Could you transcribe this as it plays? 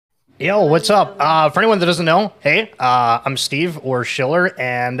Yo, what's up? For anyone that doesn't know, hey, I'm Steve or Schiller,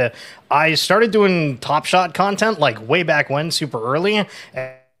 and I started doing Top Shot content like way back when, super early,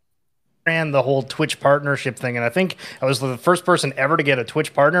 and ran the whole Twitch partnership thing. And I think I was the first person ever to get a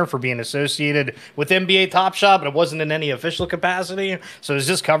Twitch partner for being associated with NBA Top Shot, but it wasn't in any official capacity. So it was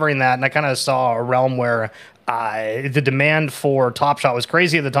just covering that, and I kind of saw a realm where the demand for Top Shot was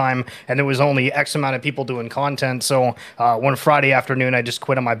crazy at the time, and there was only X amount of people doing content. So one Friday afternoon, I just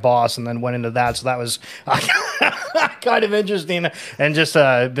quit on my boss and then went into that. So that was kind of interesting, and just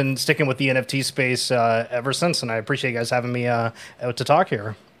been sticking with the NFT space ever since. And I appreciate you guys having me out to talk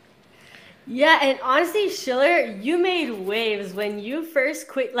here. Yeah, and honestly, Schiller, you made waves when you first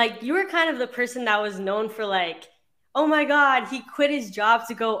quit. Like, you were kind of the person that was known for like, oh my God, he quit his job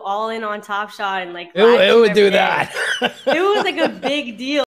to go all in on Top Shot and like It live stream would do every day. that. It was like a big deal.